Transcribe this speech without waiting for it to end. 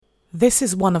This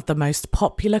is one of the most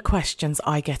popular questions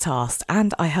I get asked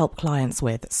and I help clients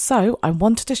with, so I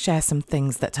wanted to share some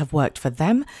things that have worked for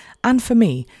them and for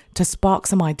me to spark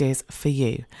some ideas for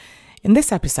you. In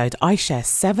this episode, I share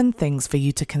 7 things for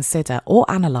you to consider or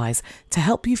analyse to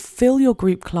help you fill your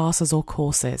group classes or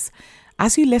courses.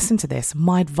 As you listen to this,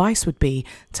 my advice would be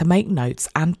to make notes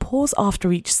and pause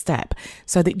after each step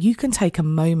so that you can take a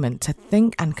moment to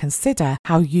think and consider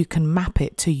how you can map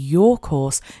it to your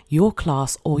course, your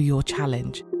class, or your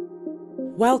challenge.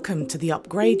 Welcome to the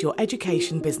Upgrade Your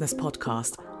Education Business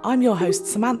podcast. I'm your host,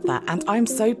 Samantha, and I'm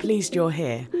so pleased you're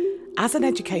here. As an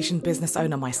education business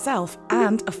owner myself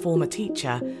and a former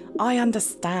teacher, I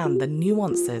understand the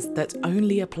nuances that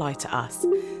only apply to us.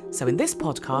 So in this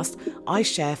podcast, I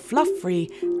share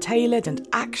fluff-free, tailored and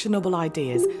actionable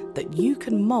ideas that you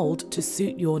can mould to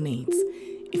suit your needs.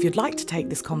 If you'd like to take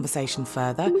this conversation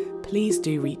further, please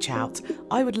do reach out.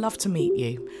 I would love to meet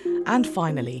you. And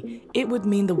finally, it would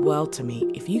mean the world to me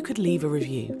if you could leave a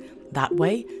review. That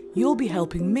way, you'll be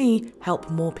helping me help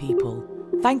more people.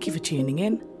 Thank you for tuning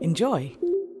in. Enjoy.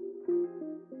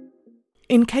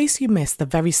 In case you missed the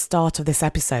very start of this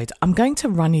episode, I'm going to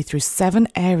run you through 7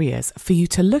 areas for you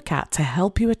to look at to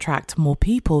help you attract more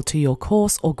people to your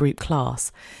course or group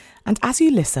class. And as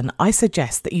you listen, I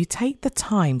suggest that you take the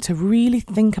time to really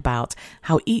think about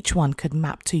how each one could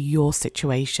map to your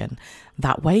situation.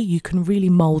 That way you can really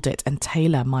mould it and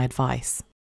tailor my advice.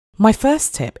 My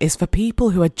first tip is for people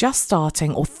who are just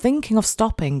starting or thinking of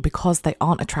stopping because they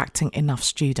aren't attracting enough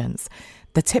students.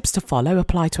 The tips to follow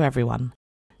apply to everyone.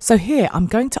 So here I'm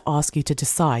going to ask you to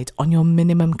decide on your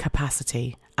minimum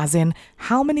capacity, as in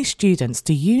how many students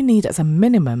do you need as a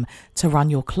minimum to run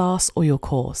your class or your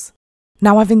course.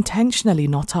 Now I've intentionally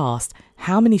not asked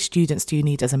how many students do you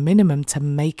need as a minimum to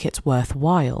make it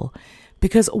worthwhile,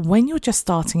 because when you're just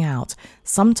starting out,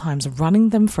 sometimes running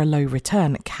them for a low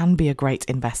return can be a great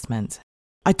investment.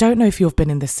 I don't know if you've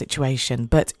been in this situation,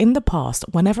 but in the past,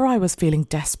 whenever I was feeling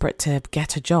desperate to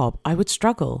get a job, I would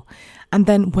struggle. And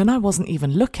then when I wasn't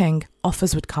even looking,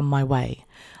 offers would come my way.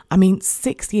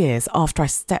 6 years after I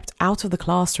stepped out of the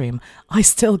classroom, I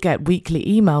still get weekly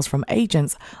emails from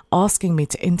agents asking me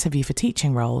to interview for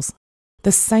teaching roles.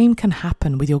 The same can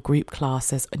happen with your group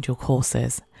classes and your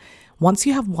courses. Once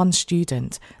you have one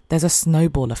student, there's a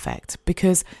snowball effect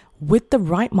because with the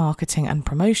right marketing and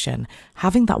promotion,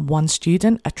 having that one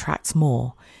student attracts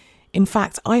more. In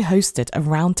fact, I hosted a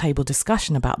roundtable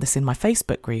discussion about this in my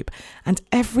Facebook group, and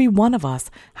every one of us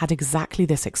had exactly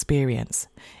this experience.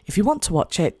 If you want to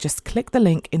watch it, just click the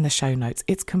link in the show notes.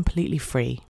 It's completely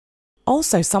free.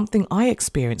 Also, something I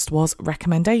experienced was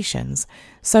recommendations.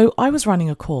 So I was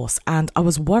running a course and I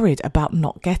was worried about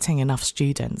not getting enough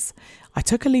students. I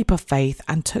took a leap of faith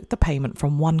and took the payment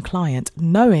from one client,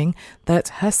 knowing that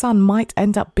her son might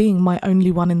end up being my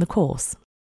only one in the course.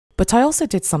 But I also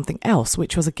did something else,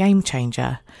 which was a game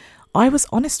changer. I was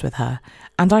honest with her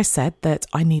and I said that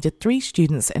I needed 3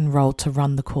 students enrolled to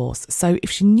run the course. So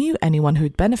if she knew anyone who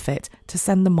would benefit, to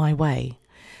send them my way.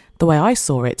 The way I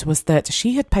saw it was that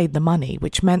she had paid the money,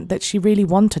 which meant that she really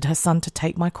wanted her son to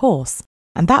take my course.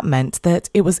 And that meant that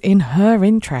it was in her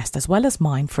interest as well as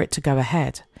mine for it to go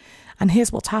ahead. And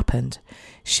here's what happened.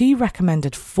 She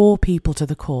recommended 4 people to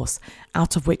the course,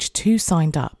 out of which 2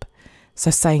 signed up. So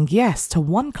saying yes to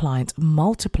one client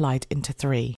multiplied into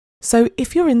 3. So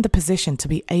if you're in the position to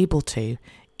be able to,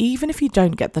 even if you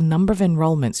don't get the number of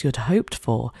enrollments you'd hoped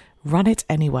for, run it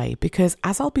anyway, because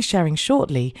as I'll be sharing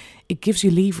shortly, it gives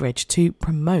you leverage to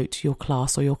promote your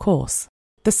class or your course.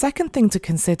 The second thing to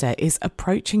consider is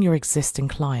approaching your existing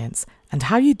clients, and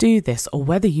how you do this or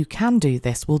whether you can do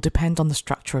this will depend on the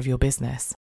structure of your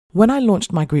business. When I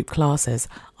launched my group classes,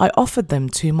 I offered them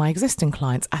to my existing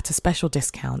clients at a special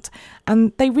discount,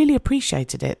 and they really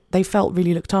appreciated it. They felt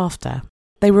really looked after.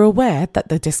 They were aware that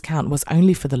the discount was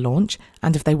only for the launch,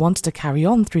 and if they wanted to carry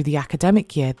on through the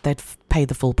academic year, they'd pay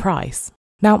the full price.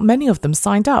 Now, many of them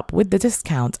signed up with the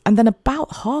discount, and then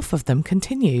about half of them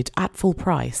continued at full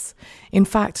price. In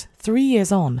fact, 3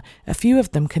 years on, a few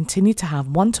of them continued to have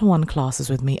one-to-one classes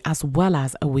with me as well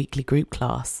as a weekly group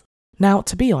class. Now,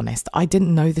 to be honest, I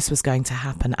didn't know this was going to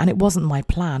happen, and it wasn't my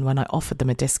plan when I offered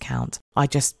them a discount. I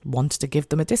just wanted to give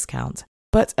them a discount.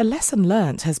 But a lesson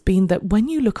learnt has been that when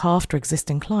you look after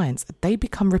existing clients, they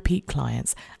become repeat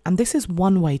clients, and this is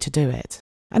one way to do it.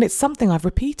 And it's something I've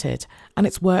repeated, and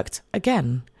it's worked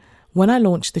again. When I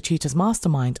launched the Tutors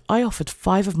Mastermind, I offered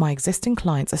 5 of my existing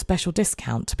clients a special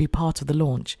discount to be part of the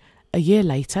launch. A year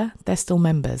later, they're still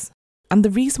members. And the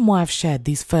reason why I've shared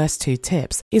these first 2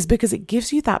 tips is because it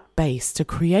gives you that base to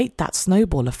create that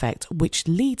snowball effect, which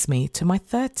leads me to my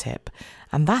third tip,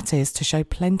 and that is to show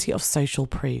plenty of social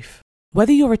proof.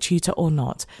 Whether you're a tutor or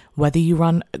not, whether you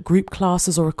run group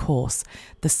classes or a course,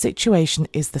 the situation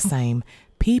is the same.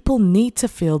 People need to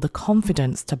feel the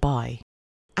confidence to buy.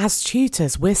 As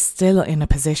tutors, we're still in a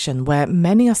position where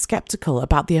many are skeptical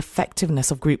about the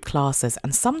effectiveness of group classes,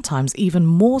 and sometimes even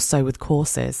more so with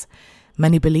courses.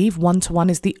 Many believe one-to-one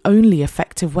is the only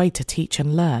effective way to teach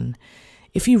and learn.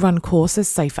 If you run courses,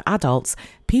 say for adults,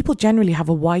 people generally have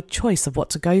a wide choice of what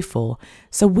to go for,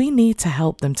 so we need to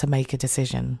help them to make a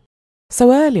decision.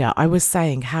 So earlier I was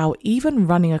saying how even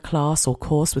running a class or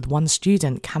course with one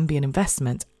student can be an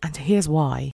investment, and here's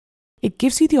why. It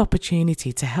gives you the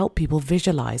opportunity to help people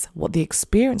visualize what the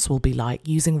experience will be like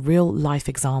using real life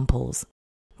examples.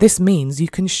 This means you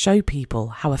can show people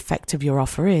how effective your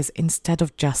offer is instead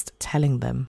of just telling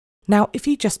them. Now, if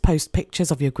you just post pictures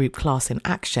of your group class in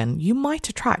action, you might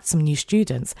attract some new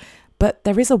students, but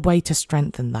there is a way to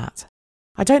strengthen that.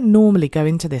 I don't normally go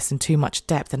into this in too much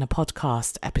depth in a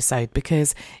podcast episode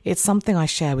because it's something I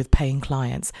share with paying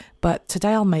clients, but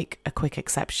today I'll make a quick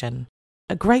exception.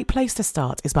 A great place to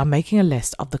start is by making a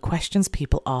list of the questions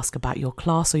people ask about your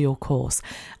class or your course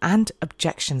and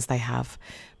objections they have.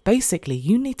 Basically,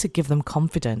 you need to give them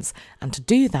confidence, and to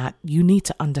do that, you need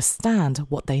to understand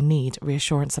what they need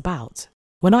reassurance about.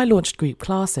 When I launched group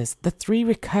classes, the 3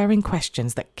 recurring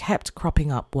questions that kept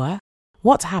cropping up were: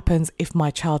 what happens if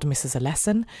my child misses a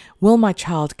lesson? Will my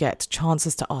child get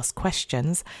chances to ask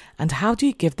questions? And how do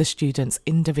you give the students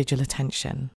individual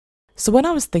attention? So when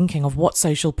I was thinking of what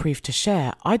social proof to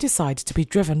share, I decided to be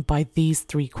driven by these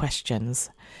 3 questions.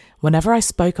 Whenever I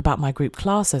spoke about my group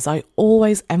classes, I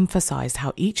always emphasized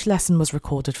how each lesson was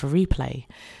recorded for replay.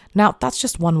 Now, that's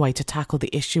just one way to tackle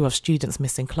the issue of students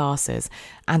missing classes,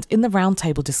 and in the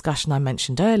roundtable discussion I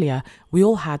mentioned earlier, we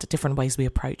all had different ways we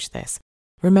approached this.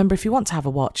 Remember, if you want to have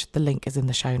a watch, the link is in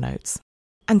the show notes.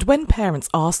 And when parents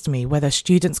asked me whether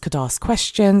students could ask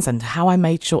questions and how I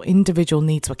made sure individual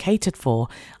needs were catered for,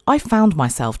 I found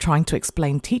myself trying to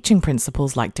explain teaching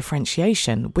principles like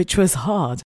differentiation, which was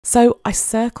hard. So I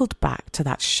circled back to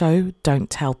that show,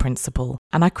 don't tell principle,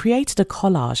 and I created a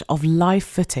collage of live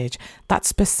footage that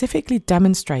specifically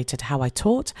demonstrated how I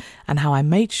taught and how I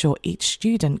made sure each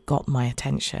student got my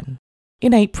attention.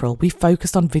 In April, we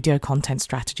focused on video content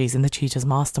strategies in the Tutors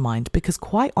Mastermind because,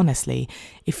 quite honestly,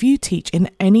 if you teach in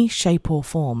any shape or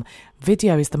form,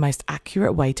 video is the most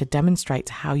accurate way to demonstrate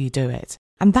how you do it.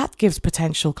 And that gives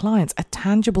potential clients a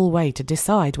tangible way to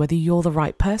decide whether you're the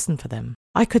right person for them.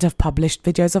 I could have published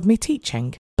videos of me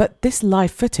teaching, but this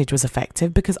live footage was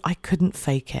effective because I couldn't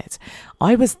fake it.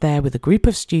 I was there with a group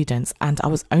of students and I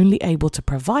was only able to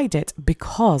provide it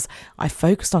because I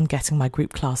focused on getting my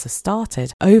group classes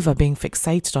started over being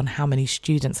fixated on how many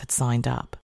students had signed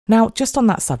up. Now, just on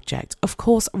that subject, of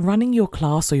course, running your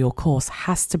class or your course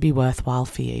has to be worthwhile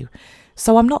for you.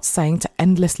 So I'm not saying to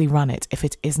endlessly run it if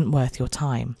it isn't worth your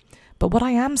time. But what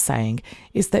I am saying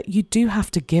is that you do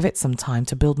have to give it some time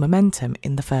to build momentum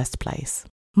in the first place.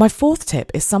 My 4th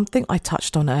tip is something I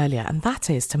touched on earlier, and that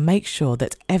is to make sure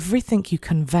that everything you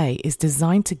convey is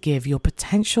designed to give your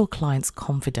potential clients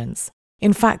confidence.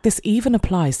 In fact, this even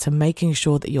applies to making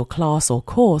sure that your class or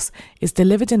course is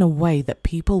delivered in a way that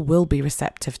people will be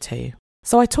receptive to.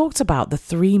 So I talked about the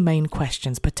 3 main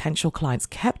questions potential clients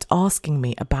kept asking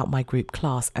me about my group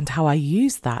class and how I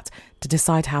used that to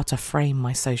decide how to frame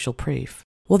my social proof.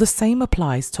 Well, the same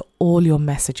applies to all your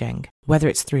messaging, whether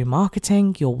it's through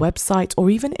marketing, your website, or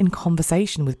even in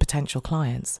conversation with potential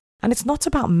clients. And it's not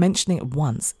about mentioning it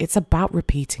once, it's about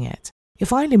repeating it.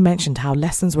 If I only mentioned how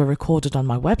lessons were recorded on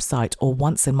my website or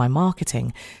once in my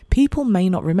marketing, people may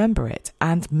not remember it,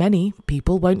 and many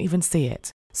people won't even see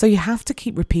it. So you have to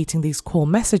keep repeating these core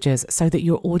messages so that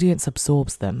your audience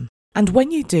absorbs them. And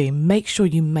when you do, make sure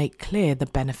you make clear the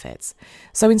benefits.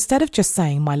 So instead of just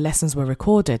saying my lessons were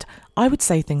recorded, I would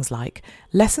say things like,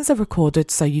 lessons are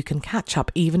recorded so you can catch up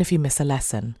even if you miss a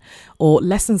lesson. Or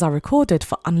lessons are recorded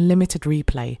for unlimited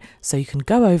replay so you can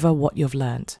go over what you've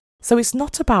learnt. So it's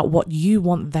not about what you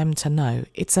want them to know,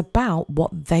 it's about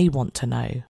what they want to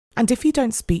know. And if you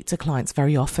don't speak to clients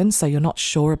very often, so you're not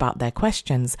sure about their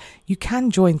questions, you can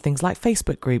join things like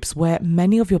Facebook groups where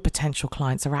many of your potential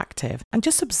clients are active and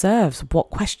just observe what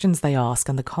questions they ask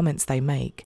and the comments they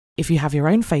make. If you have your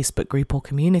own Facebook group or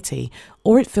community,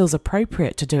 or it feels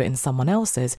appropriate to do it in someone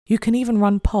else's, you can even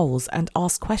run polls and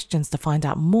ask questions to find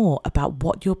out more about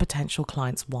what your potential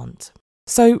clients want.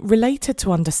 So, related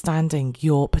to understanding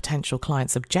your potential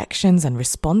clients' objections and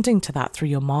responding to that through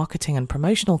your marketing and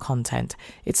promotional content,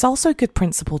 it's also a good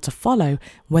principle to follow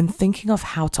when thinking of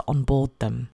how to onboard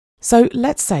them. So,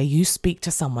 let's say you speak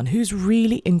to someone who's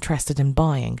really interested in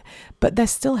buying, but they're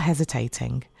still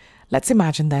hesitating. Let's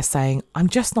imagine they're saying, I'm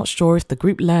just not sure if the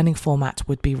group learning format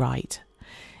would be right.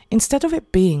 Instead of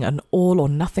it being an all or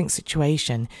nothing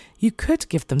situation, you could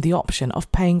give them the option of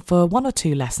paying for 1 or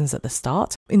 2 lessons at the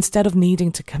start instead of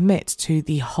needing to commit to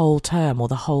the whole term or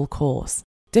the whole course.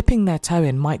 Dipping their toe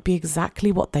in might be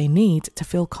exactly what they need to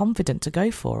feel confident to go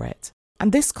for it.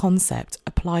 And this concept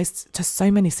applies to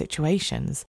so many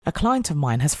situations. A client of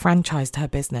mine has franchised her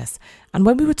business, and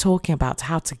when we were talking about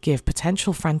how to give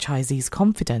potential franchisees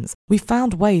confidence, we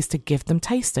found ways to give them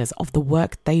tasters of the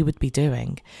work they would be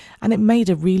doing. And it made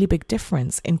a really big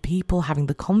difference in people having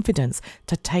the confidence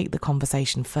to take the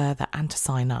conversation further and to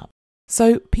sign up.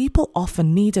 So people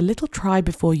often need a little try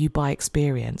before you buy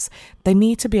experience. They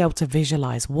need to be able to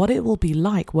visualize what it will be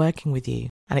like working with you.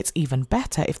 And it's even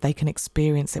better if they can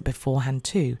experience it beforehand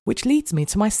too, which leads me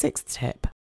to my 6th tip.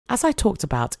 As I talked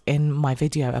about in my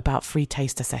video about free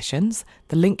taster sessions,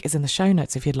 the link is in the show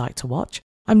notes if you'd like to watch,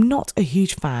 I'm not a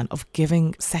huge fan of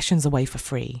giving sessions away for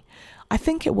free. I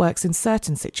think it works in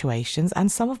certain situations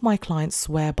and some of my clients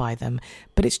swear by them,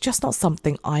 but it's just not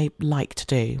something I like to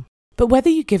do. But whether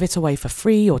you give it away for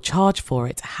free or charge for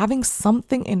it, having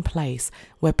something in place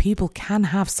where people can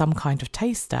have some kind of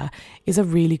taster is a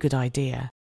really good idea.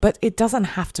 But it doesn't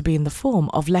have to be in the form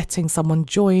of letting someone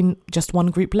join just one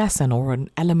group lesson or an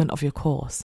element of your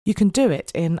course. You can do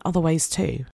it in other ways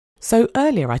too. So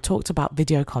earlier I talked about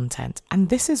video content, and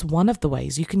this is one of the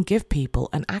ways you can give people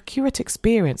an accurate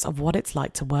experience of what it's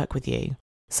like to work with you.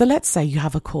 So let's say you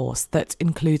have a course that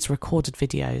includes recorded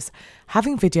videos.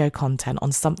 Having video content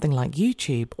on something like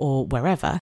YouTube or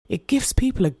wherever, it gives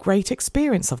people a great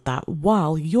experience of that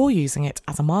while you're using it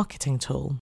as a marketing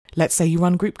tool. Let's say you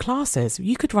run group classes,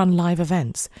 you could run live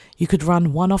events, you could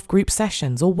run one-off group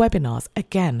sessions or webinars,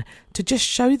 again, to just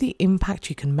show the impact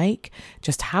you can make,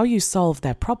 just how you solve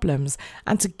their problems,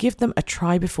 and to give them a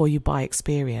try before you buy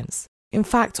experience. In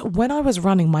fact, when I was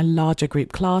running my larger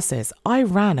group classes, I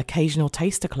ran occasional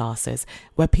taster classes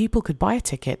where people could buy a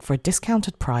ticket for a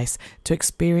discounted price to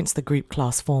experience the group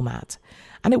class format.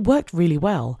 And it worked really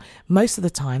well. Most of the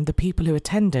time, the people who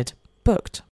attended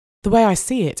booked. The way I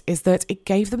see it is that it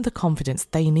gave them the confidence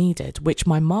they needed, which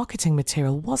my marketing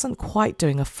material wasn't quite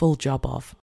doing a full job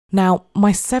of. Now,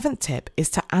 my 7th tip is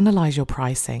to analyze your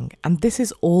pricing, and this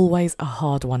is always a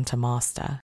hard one to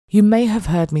master. You may have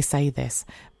heard me say this,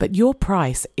 but your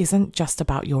price isn't just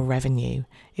about your revenue.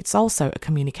 It's also a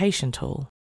communication tool.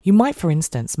 You might, for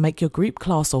instance, make your group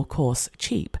class or course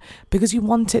cheap because you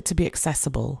want it to be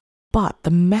accessible. But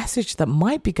the message that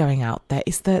might be going out there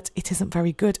is that it isn't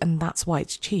very good and that's why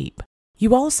it's cheap.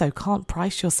 You also can't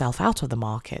price yourself out of the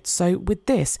market, so with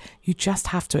this, you just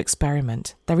have to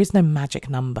experiment. There is no magic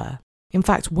number. In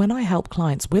fact, when I help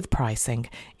clients with pricing,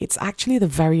 it's actually the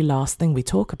very last thing we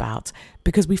talk about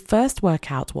because we first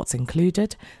work out what's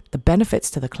included, the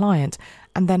benefits to the client,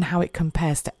 and then how it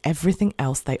compares to everything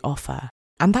else they offer.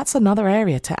 And that's another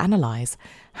area to analyze.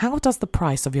 How does the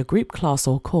price of your group class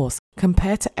or course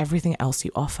compare to everything else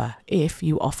you offer, if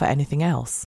you offer anything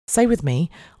else? Say with me,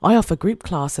 I offer group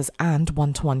classes and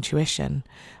one-to-one tuition.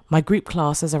 My group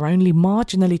classes are only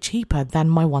marginally cheaper than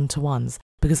my one-to-ones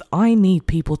because I need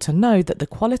people to know that the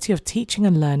quality of teaching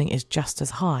and learning is just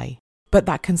as high. But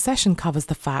that concession covers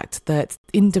the fact that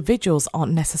individuals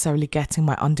aren't necessarily getting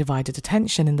my undivided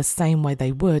attention in the same way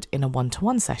they would in a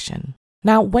one-to-one session.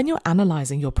 Now, when you're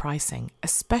analysing your pricing,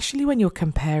 especially when you're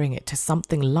comparing it to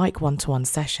something like one-to-one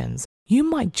sessions, you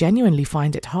might genuinely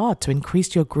find it hard to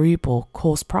increase your group or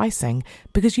course pricing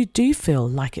because you do feel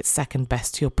like it's second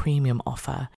best to your premium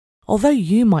offer. Although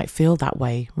you might feel that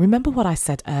way, remember what I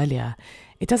said earlier.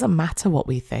 It doesn't matter what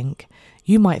we think.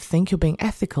 You might think you're being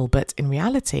ethical, but in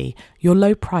reality, your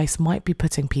low price might be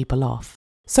putting people off.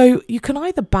 So you can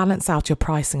either balance out your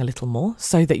pricing a little more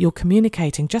so that you're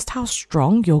communicating just how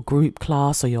strong your group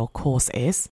class or your course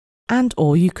is,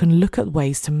 or you can look at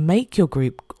ways to make your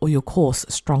group or your course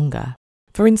stronger.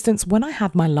 For instance, when I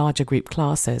had my larger group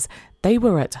classes, they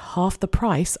were at half the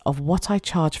price of what I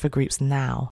charge for groups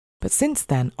now. But since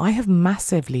then, I have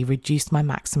massively reduced my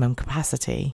maximum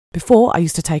capacity. Before, I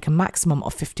used to take a maximum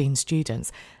of 15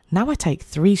 students. Now I take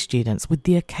 3 students with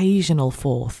the occasional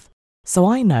 4th. So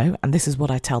I know, and this is what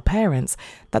I tell parents,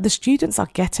 that the students are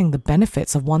getting the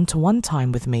benefits of one-to-one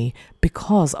time with me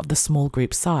because of the small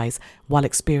group size, while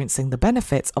experiencing the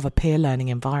benefits of a peer learning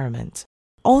environment.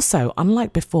 Also,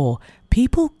 unlike before,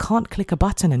 people can't click a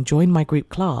button and join my group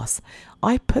class.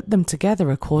 I put them together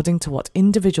according to what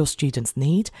individual students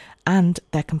need and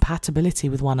their compatibility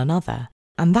with one another.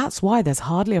 And that's why there's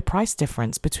hardly a price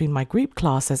difference between my group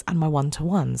classes and my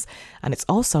one-to-ones, and it's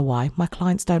also why my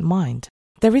clients don't mind.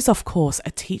 There is, of course, a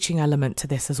teaching element to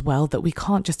this as well that we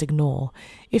can't just ignore.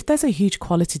 If there's a huge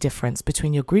quality difference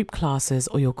between your group classes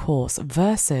or your course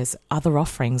versus other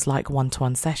offerings like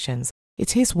one-to-one sessions,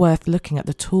 it is worth looking at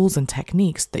the tools and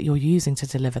techniques that you're using to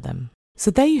deliver them. So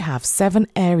there you have 7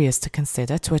 areas to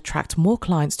consider to attract more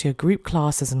clients to your group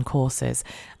classes and courses.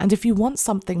 And if you want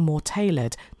something more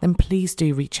tailored, then please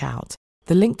do reach out.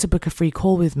 The link to book a free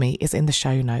call with me is in the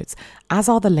show notes, as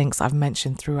are the links I've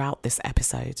mentioned throughout this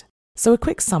episode. So a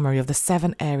quick summary of the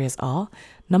 7 areas are: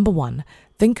 number 1,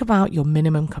 think about your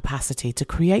minimum capacity to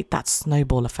create that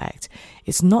snowball effect.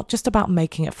 It's not just about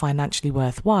making it financially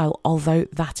worthwhile, although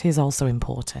that is also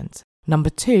important. Number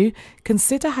 2,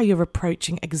 consider how you're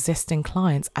approaching existing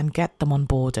clients and get them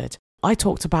onboarded. I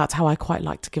talked about how I quite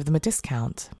like to give them a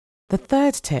discount. The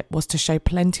third tip was to show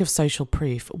plenty of social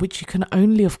proof, which you can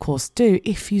only of course do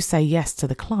if you say yes to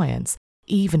the clients,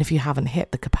 even if you haven't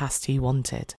hit the capacity you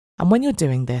wanted. And when you're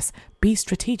doing this, be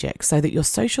strategic so that your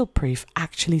social proof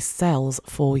actually sells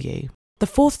for you. The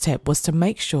fourth tip was to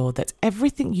make sure that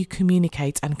everything you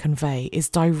communicate and convey is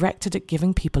directed at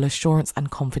giving people assurance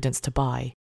and confidence to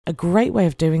buy. A great way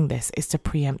of doing this is to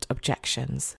preempt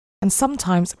objections. And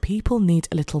sometimes people need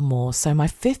a little more, so my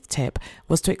 5th tip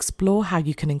was to explore how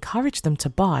you can encourage them to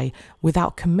buy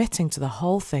without committing to the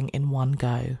whole thing in one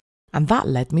go. And that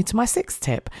led me to my 6th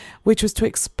tip, which was to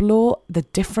explore the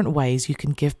different ways you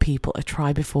can give people a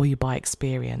try before you buy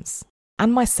experience.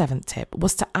 And my 7th tip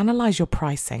was to analyze your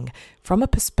pricing from a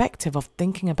perspective of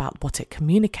thinking about what it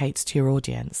communicates to your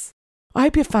audience. I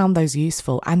hope you found those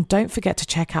useful, and don't forget to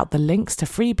check out the links to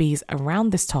freebies around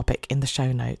this topic in the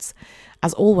show notes.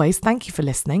 As always, thank you for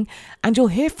listening, and you'll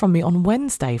hear from me on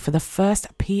Wednesday for the first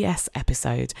PS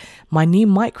episode, my new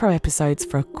micro episodes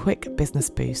for a quick business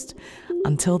boost.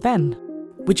 Until then,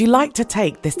 would you like to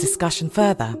take this discussion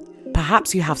further?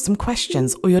 Perhaps you have some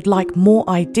questions or you'd like more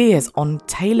ideas on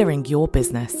tailoring your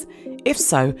business. If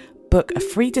so, book a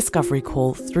free discovery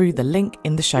call through the link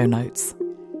in the show notes.